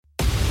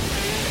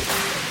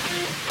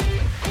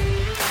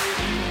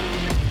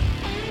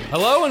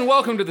Hello and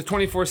welcome to the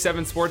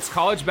 24/7 Sports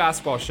College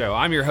Basketball Show.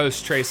 I'm your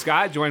host, Trey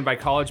Scott, joined by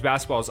college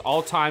basketball's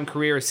all-time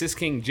career assist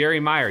king,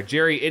 Jerry Meyer.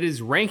 Jerry, it is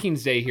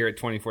rankings day here at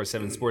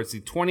 24/7 Sports. The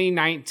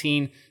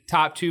 2019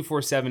 Top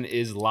 247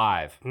 is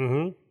live.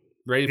 Mm-hmm.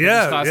 Ready to put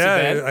this class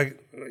to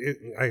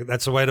bed?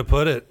 That's the way to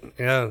put it.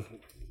 Yeah,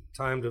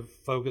 time to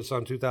focus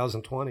on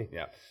 2020.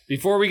 Yeah.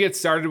 Before we get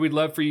started, we'd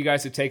love for you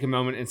guys to take a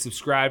moment and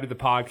subscribe to the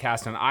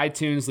podcast on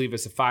iTunes. Leave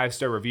us a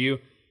 5-star review.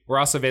 We're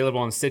also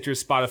available on Stitcher,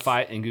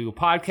 Spotify, and Google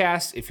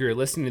Podcasts. If you're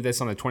listening to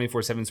this on the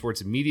 24/7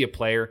 Sports media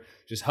player,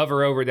 just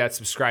hover over that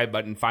subscribe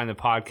button, find the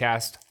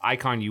podcast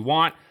icon you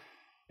want,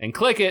 and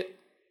click it.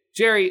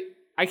 Jerry,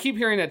 I keep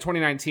hearing that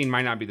 2019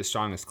 might not be the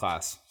strongest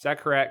class. Is that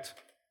correct?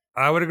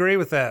 I would agree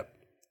with that,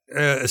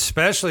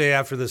 especially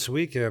after this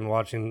weekend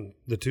watching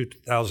the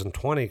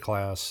 2020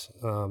 class.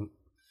 I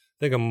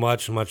think a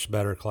much, much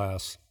better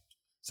class.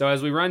 So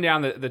as we run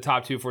down the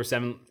top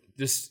 247,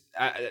 just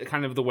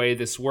kind of the way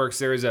this works,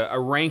 there is a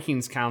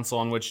rankings council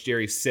on which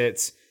Jerry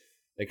sits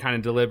that kind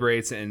of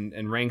deliberates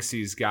and ranks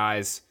these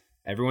guys.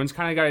 Everyone's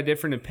kind of got a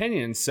different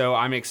opinion. So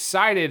I'm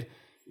excited.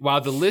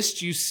 While the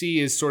list you see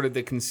is sort of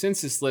the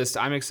consensus list,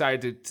 I'm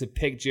excited to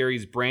pick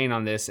Jerry's brain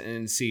on this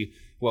and see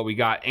what we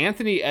got.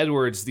 Anthony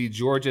Edwards, the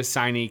Georgia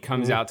signee,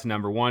 comes out to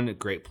number one. A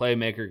great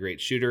playmaker,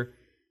 great shooter.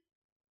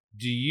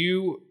 Do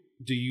you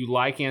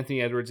like Anthony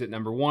Edwards at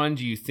number one?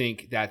 Do you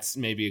think that's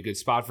maybe a good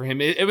spot for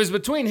him? It was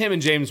between him and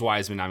James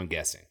Wiseman, I'm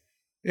guessing.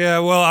 Yeah,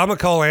 well, I'm a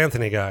Cole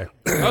Anthony guy.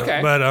 Okay.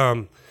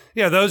 But,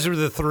 yeah, those are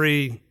the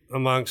three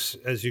amongst,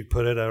 as you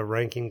put it, a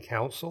ranking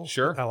council.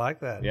 Sure. I like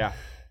that. Yeah.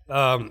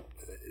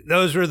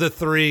 Those are the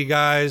three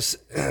guys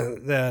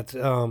that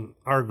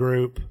our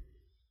group,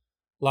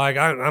 like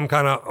I'm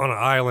kind of on an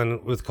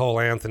island with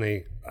Cole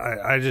Anthony.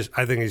 I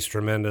think he's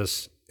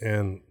tremendous,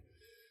 and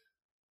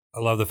I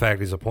love the fact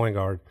he's a point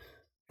guard.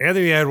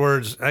 Anthony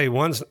Edwards,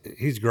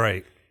 he's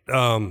great.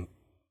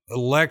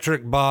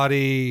 Electric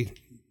body,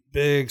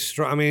 big,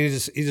 strong. I mean,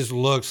 he just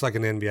looks like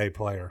an NBA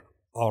player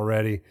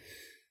already.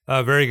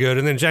 Very good.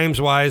 And then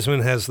James Wiseman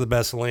has the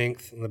best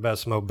length and the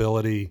best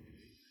mobility,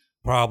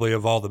 probably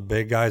of all the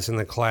big guys in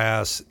the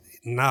class.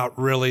 Not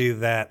really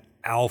that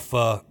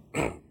alpha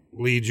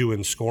lead you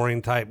in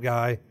scoring type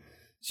guy.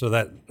 So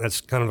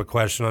that's kind of a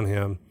question on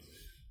him.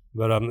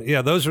 But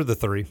yeah, those are the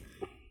three.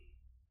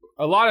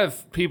 A lot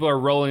of people are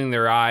rolling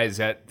their eyes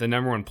at the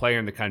number one player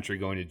in the country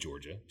going to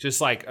Georgia. Just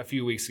like a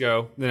few weeks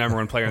ago, the number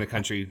one player in the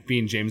country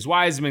being James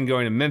Wiseman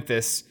going to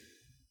Memphis.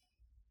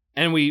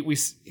 And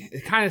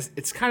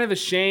it's kind of a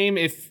shame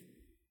if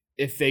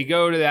they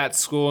go to that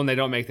school and they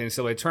don't make the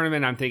NCAA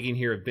tournament. I'm thinking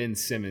here of Ben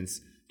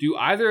Simmons. Do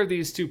either of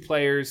these two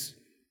players,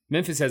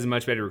 Memphis has a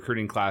much better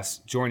recruiting class,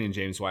 joining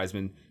James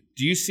Wiseman.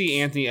 Do you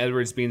see Anthony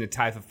Edwards being the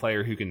type of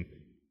player who can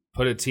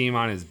put a team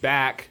on his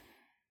back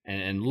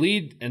and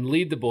lead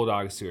the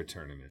Bulldogs to a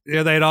tournament?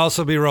 Yeah, they'd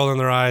also be rolling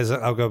their eyes.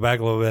 I'll go back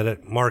a little bit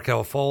at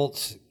Markelle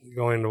Fultz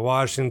going to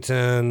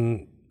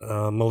Washington,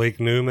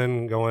 Malik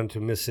Newman going to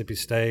Mississippi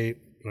State.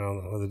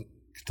 The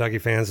Kentucky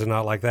fans did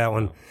not like that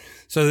one.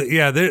 So,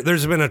 yeah,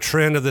 there's been a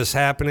trend of this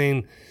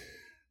happening.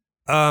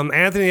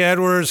 Anthony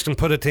Edwards can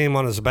put a team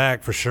on his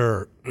back for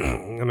sure.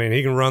 I mean,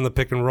 he can run the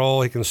pick and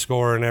roll. He can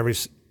score in every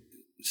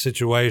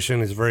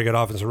situation. He's a very good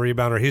offensive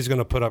rebounder. He's going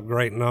to put up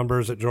great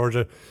numbers at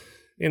Georgia.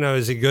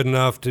 Is he good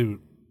enough to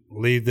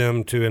lead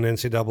them to an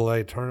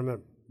NCAA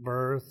tournament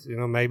berth?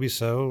 Maybe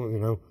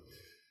so.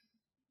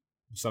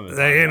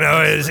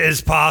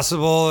 It's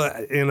possible.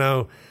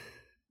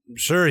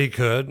 Sure he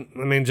could.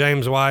 I mean,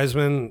 James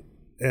Wiseman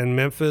and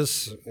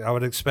Memphis, I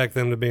would expect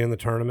them to be in the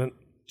tournament.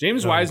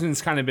 James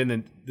Wiseman's kind of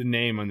been the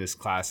name on this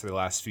class for the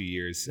last few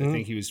years. I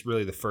think he was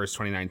really the first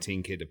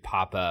 2019 kid to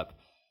pop up.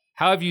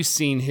 How have you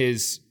seen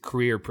his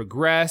career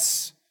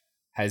progress?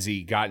 Has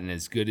he gotten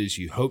as good as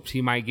you hoped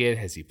he might get?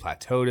 Has he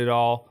plateaued at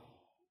all?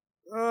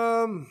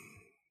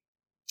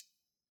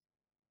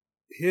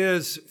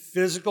 His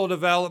physical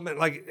development,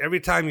 like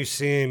every time you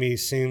see him, he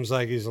seems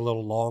like he's a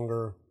little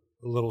longer,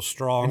 a little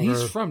stronger. And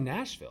he's from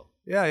Nashville.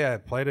 Yeah,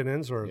 played at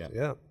Innsworth,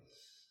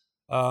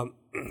 yeah.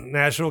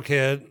 Nashville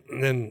kid,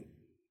 and then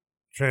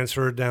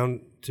transferred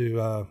down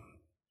to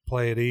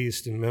play at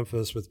East in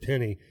Memphis with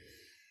Penny.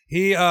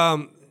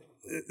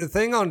 The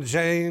thing on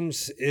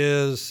James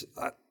is,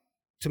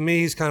 to me,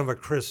 he's kind of a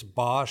Chris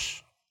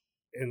Bosh,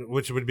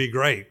 which would be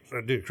great.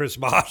 Dude, Chris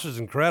Bosh is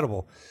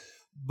incredible.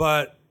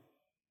 But,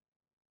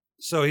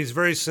 so he's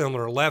very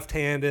similar,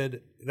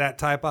 left-handed, that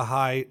type of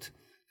height,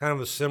 kind of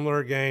a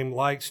similar game,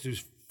 likes to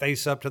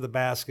face up to the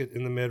basket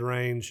in the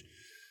mid-range.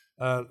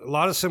 A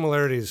lot of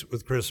similarities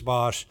with Chris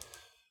Bosh.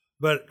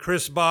 But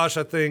Chris Bosh,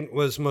 I think,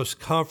 was most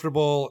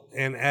comfortable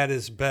and at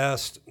his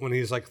best when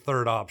he's like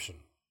third option.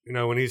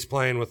 When he's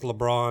playing with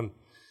LeBron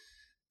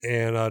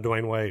and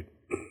Dwayne Wade.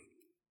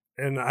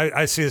 And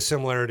I see a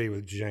similarity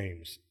with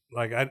James.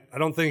 Like, I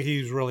don't think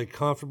he's really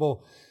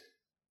comfortable.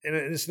 And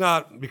it's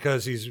not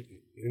because he's,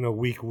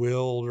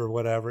 weak-willed or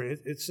whatever.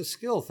 It's a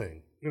skill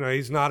thing.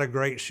 He's not a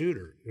great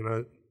shooter,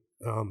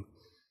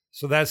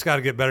 So that's got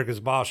to get better because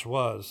Bosh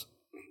was.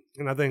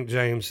 And I think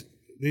James,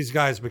 these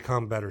guys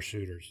become better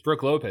shooters.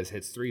 Brooke Lopez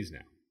hits threes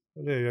now.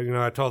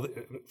 I told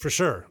for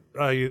sure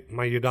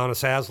my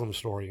Udonis Haslam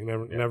story.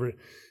 Never,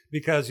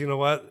 because you know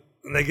what?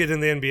 When they get in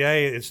the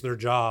NBA, it's their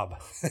job.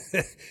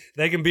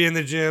 They can be in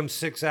the gym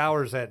 6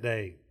 hours that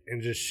day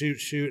and just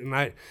shoot.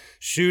 And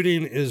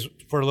shooting is,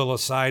 for a little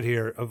aside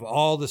here, of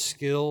all the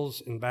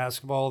skills in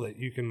basketball that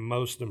you can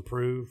most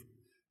improve,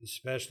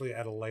 especially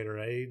at a later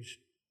age,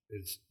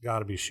 it's got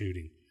to be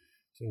shooting.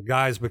 So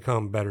guys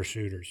become better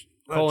shooters.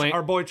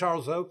 Our boy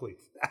Charles Oakley.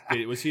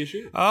 Was he a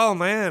shooter? Oh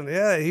man,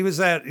 yeah, he was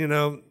that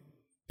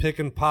pick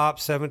and pop,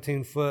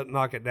 17-foot,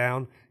 knock it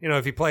down.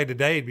 If he played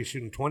today, he'd be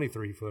shooting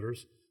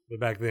 23-footers. But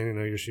back then,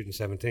 you're shooting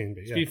 17.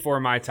 But yeah. Before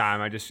my time,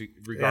 I just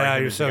regard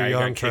him you're as so the guy who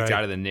young, got kicked Trey.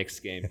 out of the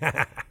Knicks game.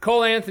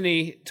 Cole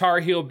Anthony,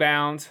 Tar Heel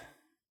bound.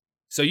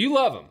 So you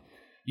love him.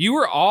 You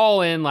were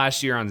all in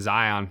last year on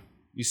Zion.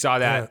 You saw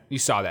that. Yeah. You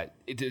saw that.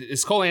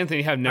 Does Cole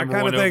Anthony have number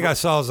I one? kind of think I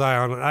saw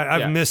Zion.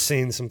 I've missed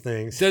some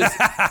things.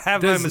 I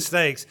have my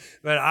mistakes,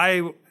 but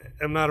I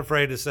am not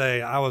afraid to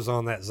say I was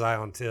on that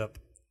Zion tip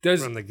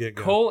from the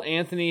get-go. Does Cole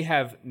Anthony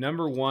have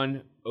number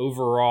one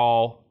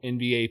overall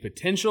NBA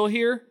potential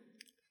here?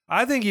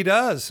 I think he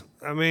does.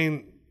 I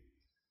mean,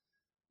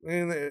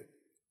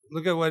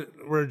 look at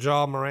where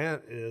Ja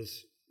Morant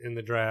is in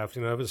the draft.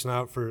 If it's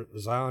not for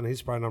Zion,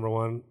 he's probably number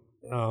one.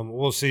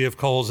 We'll see if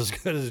Cole's as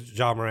good as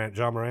Ja Morant.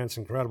 Ja Morant's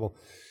incredible.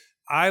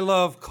 I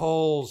love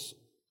Cole's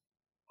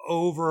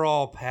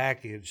overall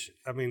package.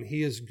 I mean,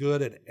 he is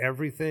good at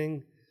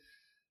everything.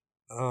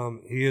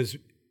 He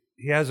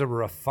has a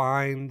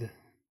refined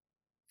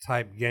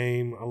type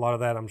game. A lot of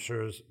that, I'm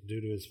sure, is due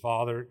to his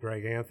father,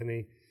 Greg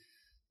Anthony,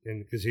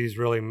 and because he's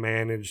really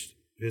managed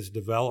his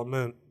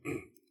development.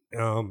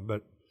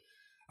 But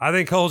I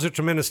think Cole's a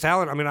tremendous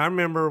talent. I mean, I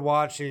remember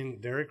watching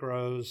Derrick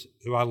Rose,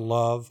 who I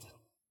loved,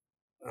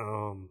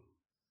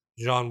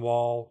 John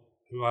Wall,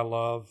 who I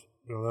loved.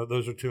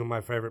 Those are two of my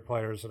favorite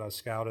players that I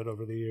scouted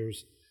over the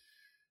years.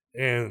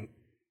 And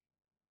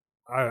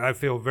I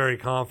feel very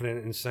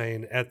confident in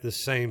saying at the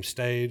same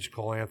stage,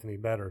 Cole Anthony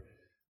better.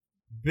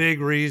 Big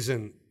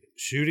reason,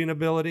 shooting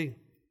ability.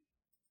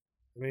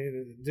 I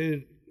mean,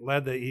 dude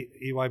led the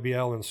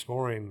EYBL in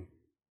scoring.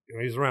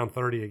 He's around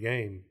 30 a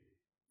game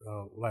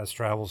last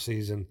travel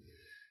season.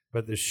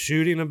 But the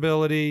shooting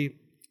ability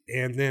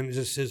and then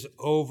just his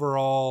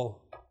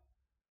overall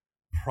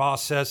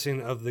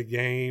processing of the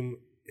game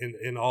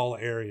in all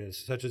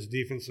areas, such as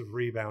defensive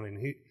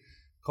rebounding.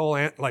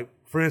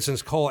 For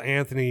instance, Cole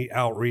Anthony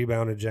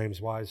out-rebounded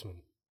James Wiseman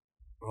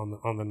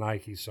on the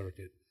Nike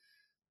circuit.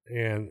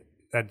 And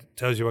that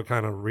tells you what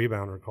kind of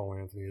rebounder Cole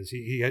Anthony is.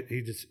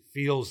 He just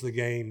feels the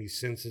game. He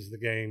senses the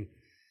game.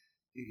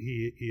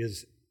 He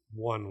is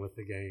one with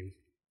the game.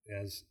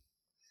 As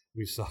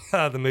we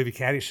saw the movie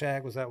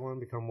Caddyshack, was that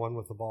one? Become one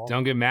with the ball?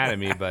 Don't get mad at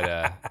me,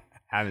 but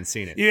haven't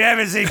seen it. You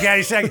haven't seen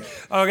Caddyshack?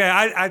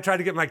 Okay, I tried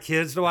to get my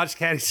kids to watch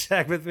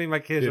Caddyshack with me. My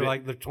kids are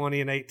like they're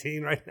 20 and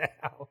 18 right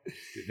now.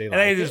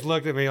 They just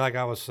looked at me like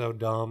I was so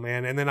dumb,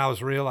 man. And then I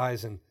was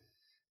realizing,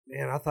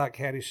 man, I thought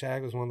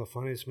Caddyshack was one of the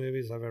funniest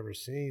movies I've ever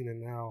seen.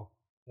 And now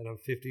that I'm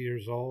 50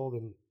 years old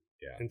and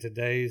in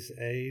today's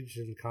age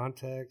and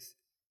context,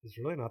 it's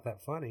really not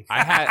that funny.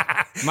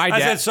 I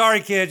said,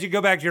 sorry, kids, you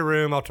go back to your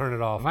room. I'll turn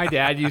it off. My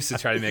dad used to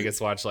try to make us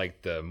watch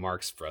like the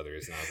Marx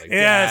Brothers, and I was like,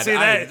 yeah, Dad,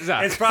 see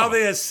that it's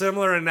probably a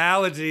similar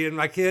analogy. And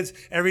my kids,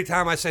 every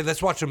time I say,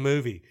 let's watch a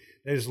movie,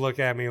 they just look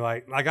at me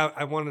like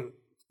I wanted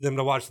them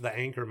to watch The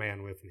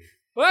Anchorman with me.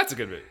 Well, that's a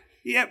good movie.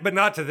 Yeah, but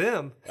not to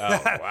them.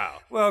 Oh, wow.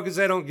 Well, because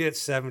they don't get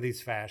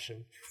 70s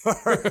fashion.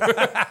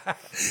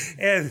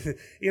 And,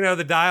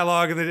 the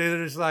dialogue, and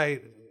they're just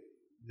like,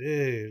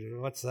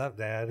 dude, what's up,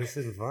 Dad? This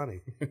isn't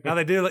funny. Now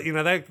they do,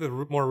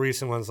 the more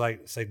recent ones,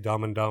 like, say,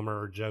 Dumb and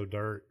Dumber or Joe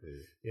Dirt.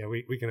 Yeah,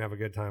 we can have a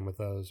good time with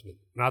those, but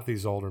not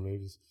these older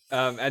movies.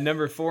 At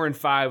number 4 and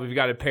 5, we've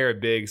got a pair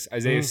of bigs.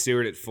 Isaiah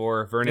Stewart at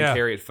 4, Vernon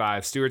Carey at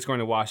 5. Stewart's going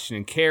to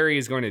Washington. Carey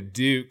is going to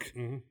Duke.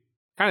 Mm-hmm.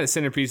 Kind of the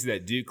centerpiece of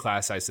that Duke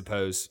class, I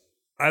suppose.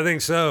 I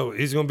think so.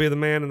 He's going to be the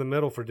man in the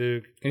middle for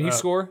Duke. Can he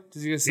score?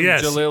 Does he get some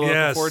Jalil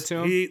looking forward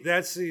to him?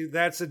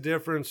 That's the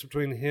difference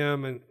between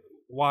him and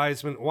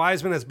Wiseman.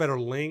 Wiseman has better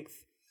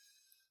length,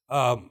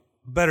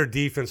 better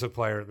defensive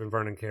player than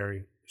Vernon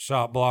Carey.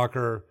 Shot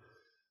blocker,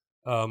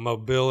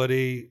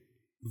 mobility.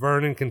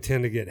 Vernon can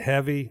tend to get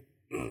heavy.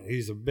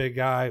 He's a big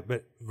guy,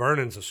 but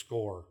Vernon's a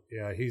scorer.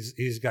 Yeah,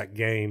 he's got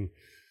game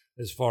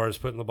as far as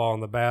putting the ball in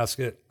the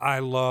basket. I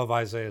love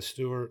Isaiah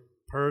Stewart.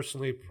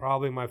 Personally,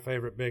 probably my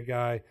favorite big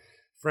guy.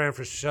 Fran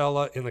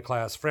Fraschilla in the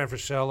class. Fran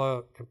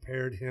Fraschilla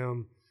compared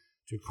him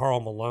to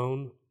Karl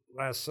Malone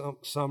last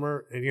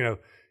summer. And,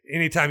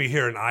 anytime you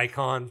hear an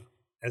icon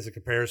as a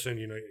comparison,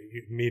 you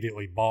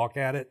immediately balk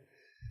at it.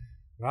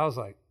 And I was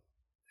like,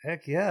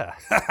 heck yeah.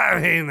 I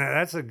mean,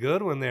 that's a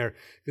good one there.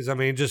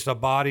 Because, just a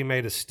body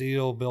made of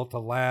steel, built to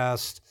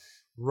last,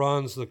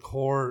 runs the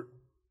court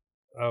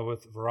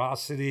with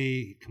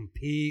veracity,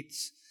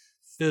 competes,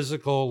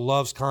 physical,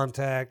 loves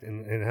contact,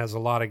 and has a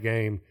lot of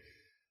game.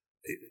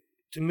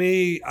 To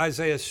me,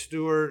 Isaiah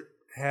Stewart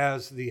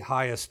has the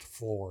highest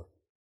floor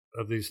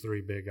of these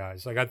three big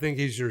guys. I think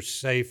he's your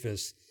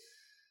safest.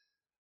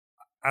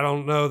 I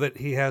don't know that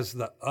he has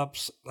the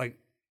ups. Like,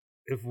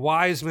 if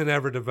Wiseman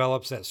ever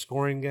develops that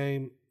scoring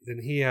game, then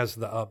he has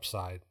the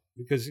upside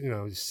because,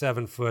 he's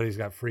 7 foot, he's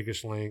got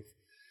freakish length,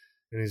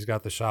 and he's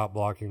got the shot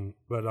blocking.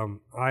 But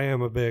I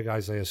am a big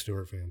Isaiah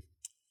Stewart fan.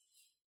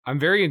 I'm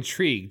very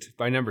intrigued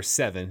by number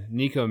 7,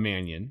 Nico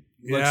Mannion.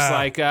 Looks Yeah.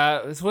 like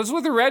what's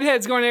with the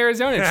redheads going to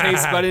Arizona?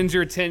 Chase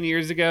Budinger 10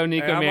 years ago.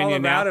 Nico Hey, I'm Mannion all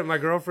about now. it. My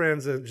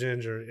girlfriend's a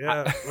ginger.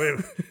 Yeah,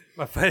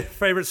 my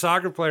favorite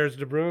soccer player is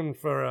De Bruyne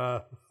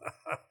for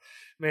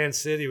Man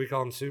City. We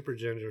call him Super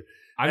Ginger.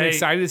 I'm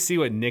excited to see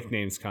what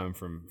nicknames come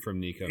from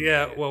Nico.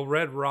 Yeah, Mannion. well,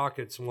 Red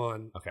Rocket's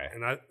one. Okay.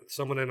 And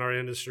someone in our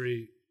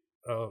industry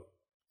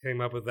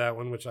came up with that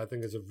one, which I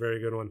think is a very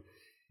good one.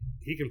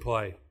 He can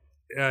play.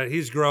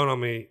 He's grown on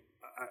me.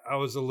 I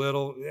was a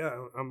little,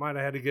 I might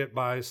have had to get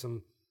by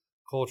some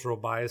cultural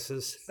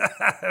biases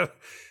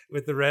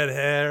with the red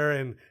hair.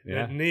 And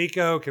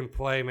Nico can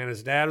play, man.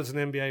 His dad was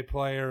an NBA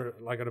player,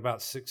 like at about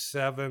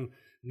 6'7".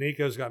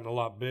 Nico's gotten a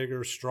lot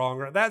bigger,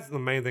 stronger. That's the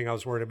main thing I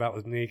was worried about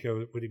with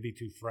Nico. Would he be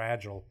too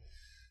fragile?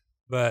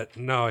 But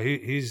no,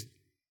 he's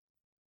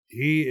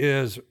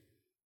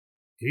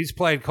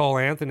played Cole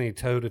Anthony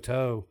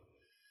toe-to-toe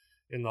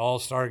in the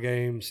All-Star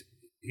games.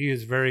 He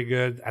is very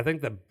good. I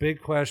think the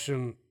big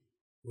question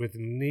with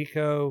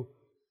Nico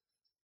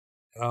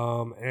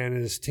and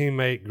his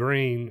teammate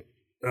Green,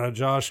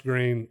 Josh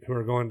Green, who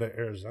are going to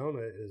Arizona,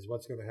 is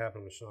what's going to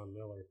happen with Sean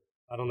Miller.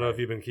 I don't know if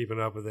you've been keeping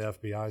up with the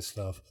FBI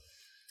stuff.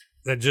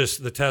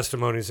 The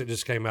testimonies that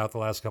just came out the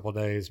last couple of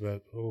days,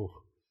 but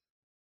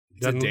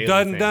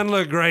doesn't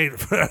look great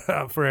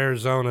for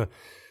Arizona.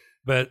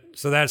 But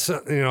so that's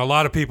a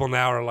lot of people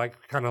now are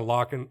like kind of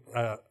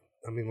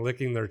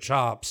licking their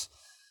chops,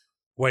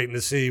 waiting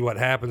to see what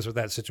happens with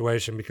that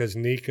situation because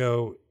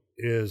Nico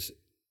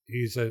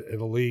he's an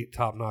elite,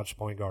 top-notch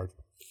point guard.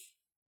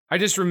 I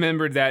just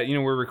remembered that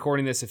we're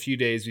recording this a few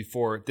days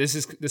before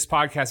this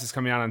podcast is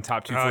coming out on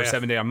Top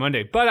 247 Day on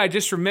Monday. But I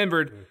just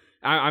remembered.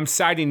 I'm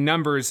citing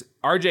numbers.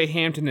 RJ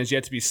Hampton has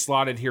yet to be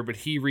slotted here, but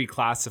he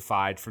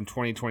reclassified from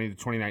 2020 to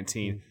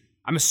 2019.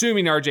 I'm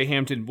assuming RJ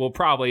Hampton will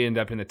probably end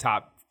up in the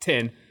top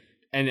 10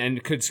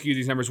 and could skew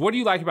these numbers. What do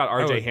you like about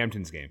RJ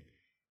Hampton's game?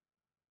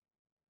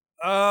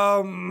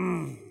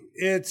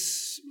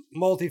 It's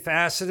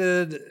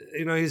multifaceted.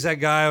 He's that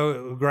guy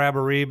who grab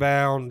a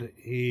rebound.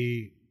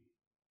 He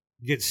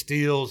gets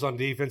steals on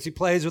defense. He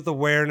plays with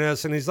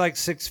awareness, and he's like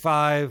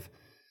 6'5".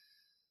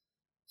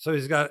 So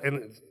he's got,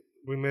 and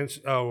we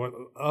mentioned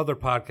other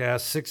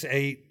podcasts,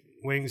 6'8"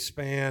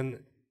 wingspan,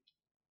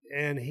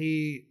 and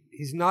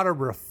he's not a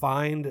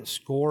refined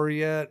scorer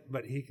yet,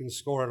 but he can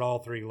score at all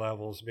three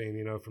levels,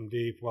 being from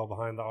deep, well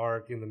behind the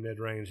arc, in the mid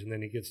range, and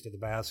then he gets to the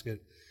basket.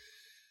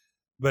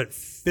 But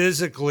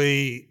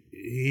physically,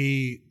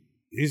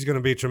 he's going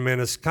to be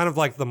tremendous, kind of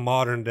like the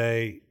modern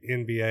day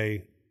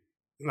NBA.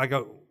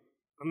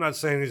 I'm not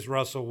saying he's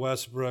Russell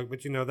Westbrook,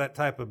 but that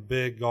type of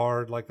big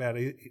guard like that,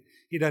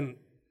 he doesn't,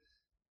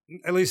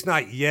 at least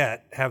not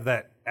yet, have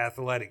that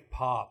athletic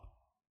pop.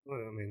 I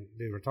mean,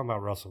 dude, we're talking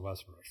about Russell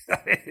Westbrook.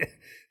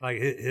 Like,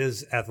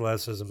 his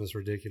athleticism is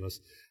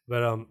ridiculous.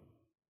 But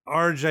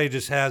RJ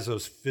just has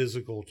those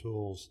physical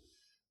tools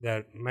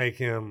that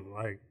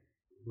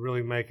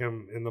really make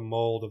him in the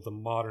mold of the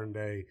modern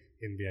day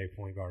NBA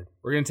point guard.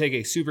 We're going to take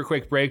a super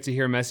quick break to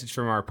hear a message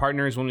from our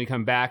partners. When we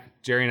come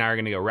back, Jerry and I are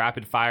going to go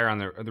rapid fire on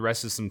the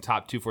rest of some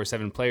top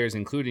 247 players,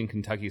 including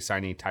Kentucky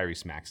signee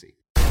Tyrese Maxey.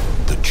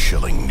 The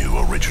chilling new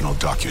original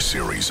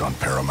docuseries on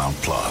Paramount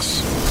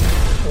Plus.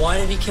 Why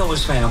did he kill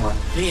his family?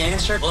 The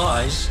answer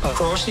lies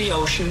across the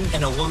ocean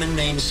in a woman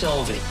named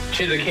Sylvie.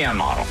 She's a Can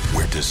model.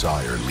 Where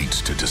desire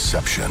leads to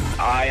deception.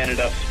 I ended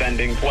up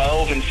spending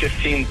 $12,000 and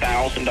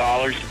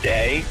 $15,000 a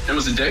day. It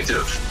was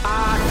addictive.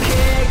 I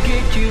can't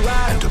get you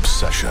out. And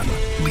obsession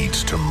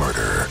leads to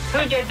murder.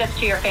 Who did this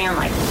to your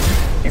family?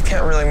 You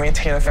can't really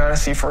maintain a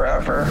fantasy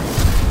forever.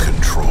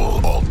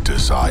 Control Alt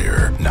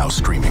Desire. Now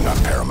streaming on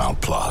Paramount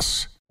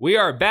Plus. We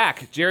are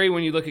back. Jerry,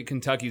 when you look at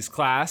Kentucky's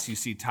class, you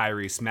see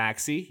Tyrese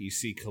Maxey, you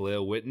see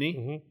Khalil Whitney.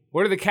 Mm-hmm.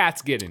 What are the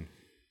Cats getting?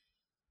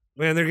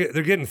 Man,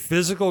 they're getting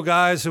physical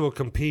guys who will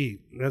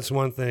compete. That's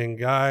one thing.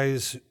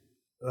 Guys,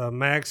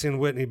 Maxey and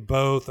Whitney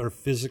both are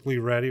physically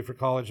ready for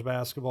college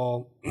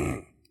basketball.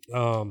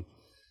 Man,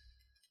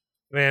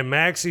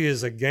 Maxey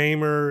is a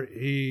gamer.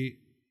 He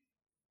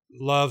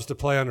loves to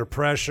play under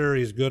pressure.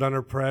 He's good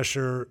under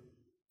pressure,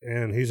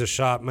 and he's a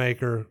shot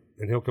maker,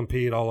 and he'll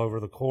compete all over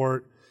the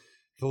court.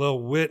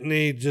 Khalil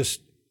Whitney, just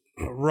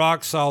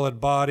rock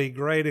solid body,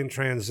 great in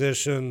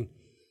transition.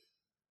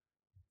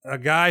 A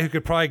guy who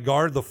could probably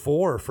guard the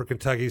 4 for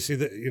Kentucky. See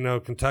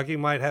that Kentucky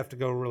might have to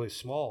go really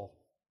small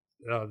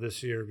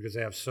this year because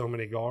they have so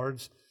many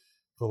guards.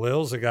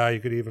 Khalil's a guy you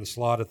could even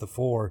slot at the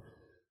 4.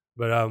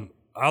 But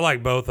I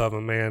like both of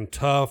them, man.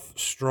 Tough,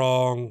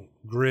 strong,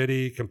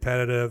 gritty,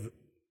 competitive,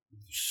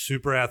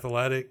 super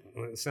athletic.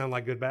 They sound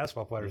like good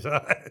basketball players,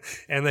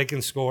 and they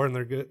can score, and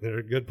they're good.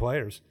 They're good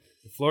players.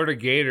 The Florida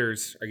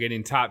Gators are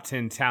getting top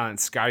 10 talent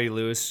Scotty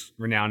Lewis,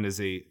 renowned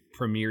as a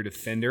premier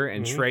defender,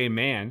 and Trey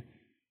Mann,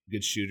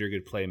 good shooter,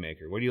 good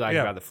playmaker. What do you like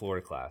about the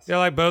Florida class? Yeah, I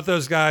like both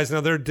those guys.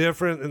 Now, they're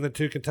different than the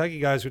two Kentucky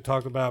guys we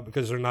talked about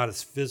because they're not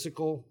as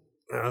physical.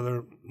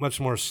 They're much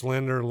more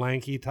slender,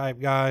 lanky type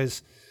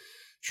guys.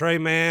 Trey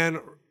Mann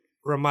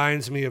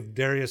reminds me of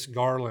Darius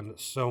Garland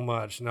so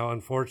much. Now,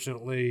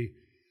 unfortunately,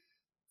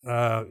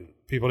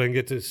 people didn't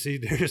get to see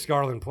Darius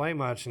Garland play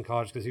much in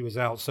college because he was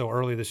out so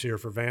early this year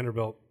for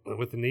Vanderbilt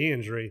with the knee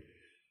injury.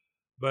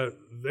 But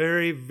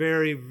very,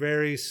 very,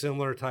 very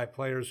similar type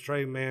players.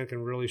 Trey Mann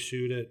can really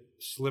shoot it,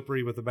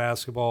 slippery with the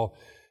basketball.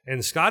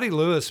 And Scotty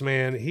Lewis,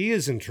 man, he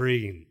is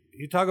intriguing.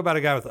 You talk about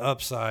a guy with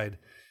upside.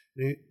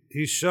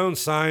 He's shown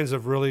signs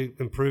of really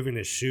improving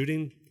his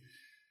shooting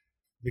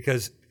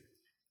because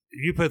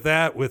you put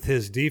that with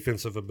his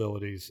defensive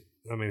abilities.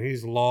 I mean,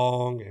 he's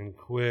long and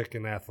quick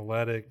and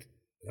athletic,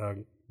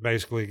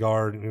 basically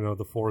guard,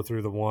 the 4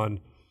 through the 1.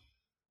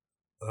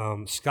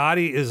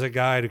 Scotty is a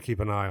guy to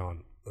keep an eye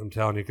on. I'm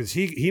telling you, because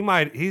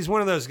he's one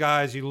of those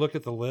guys, you look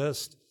at the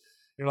list,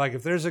 you're like,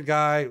 if there's a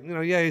guy,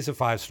 he's a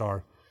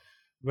 5-star.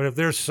 But if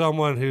there's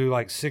someone who,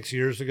 like 6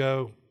 years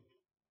ago,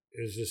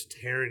 is just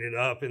tearing it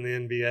up in the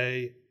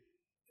NBA,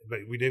 but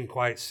we didn't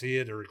quite see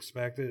it or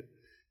expect it,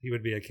 he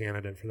would be a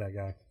candidate for that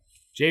guy.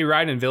 Jay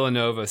Wright and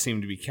Villanova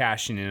seem to be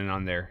cashing in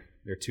on their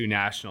 2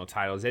 national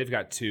titles. They've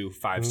got 2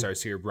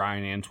 5-stars here,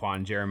 Brian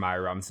Antoine, Jeremiah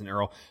Robinson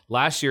Earl.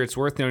 Last year, it's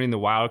worth noting the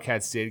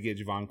Wildcats did get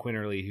Javon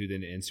Quinterly, who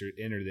then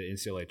entered the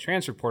NCAA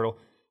transfer portal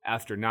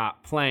after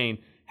not playing.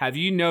 Have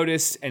you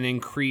noticed an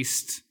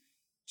increased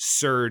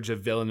surge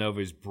of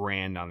Villanova's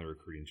brand on the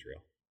recruiting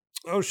trail?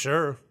 Oh,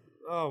 sure.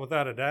 Oh,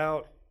 without a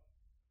doubt.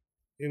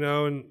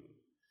 And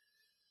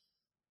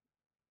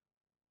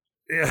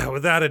yeah,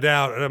 without a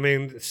doubt. I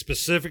mean,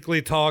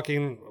 specifically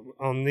talking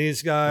on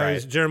these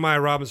guys, right.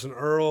 Jeremiah Robinson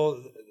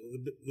Earl,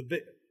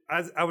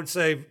 I would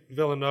say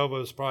Villanova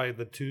is probably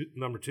the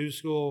number 2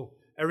 school.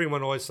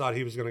 Everyone always thought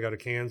he was going to go to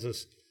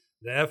Kansas.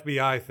 The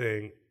FBI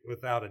thing,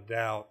 without a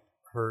doubt,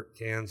 hurt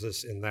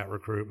Kansas in that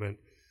recruitment.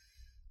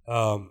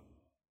 Brian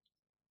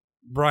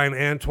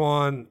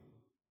Antoine,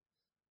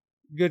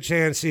 good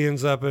chance he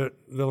ends up at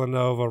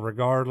Villanova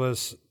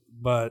regardless,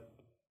 but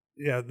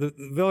yeah, the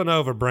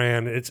Villanova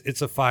brand,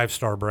 it's a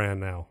 5-star brand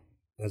now,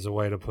 as a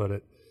way to put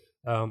it.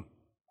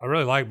 I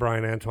really like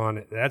Brian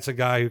Antoine. That's a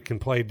guy who can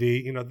play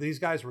D. These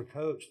guys were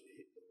coached.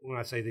 When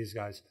I say these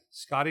guys,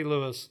 Scotty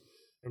Lewis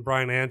and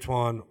Brian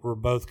Antoine were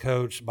both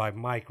coached by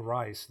Mike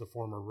Rice, the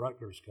former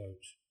Rutgers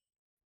coach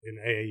in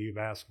AAU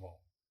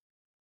basketball.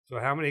 So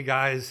how many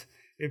guys,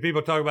 if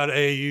people talk about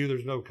AAU,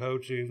 there's no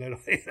coaching.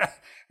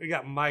 We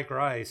got Mike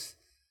Rice,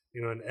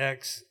 an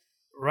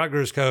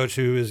ex-Rutgers coach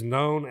who is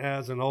known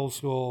as an old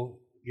school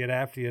get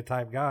after you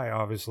type guy,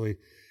 obviously.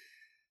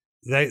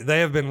 They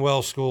have been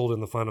well schooled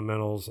in the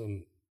fundamentals,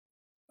 and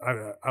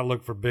I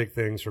look for big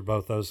things for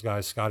both those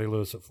guys, Scotty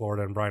Lewis at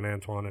Florida and Brian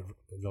Antoine at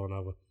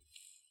Villanova.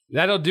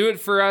 That'll do it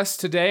for us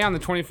today on the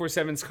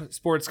 24/7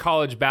 Sports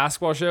College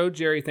Basketball Show.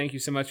 Jerry, thank you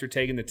so much for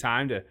taking the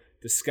time to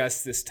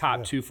discuss this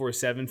top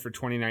 247 for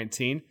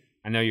 2019.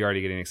 I know you're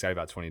already getting excited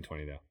about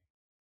 2020, though.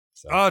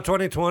 So. Oh,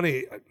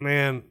 2020,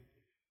 man,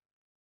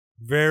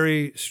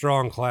 very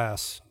strong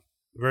class.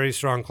 Very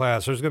strong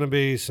class. There's going to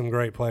be some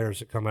great players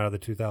that come out of the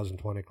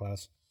 2020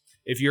 class.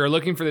 If you're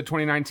looking for the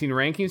 2019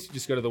 rankings,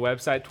 just go to the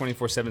website,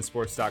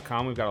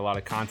 247sports.com. We've got a lot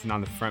of content on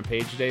the front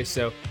page today,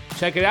 so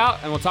check it out,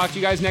 and we'll talk to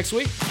you guys next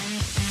week.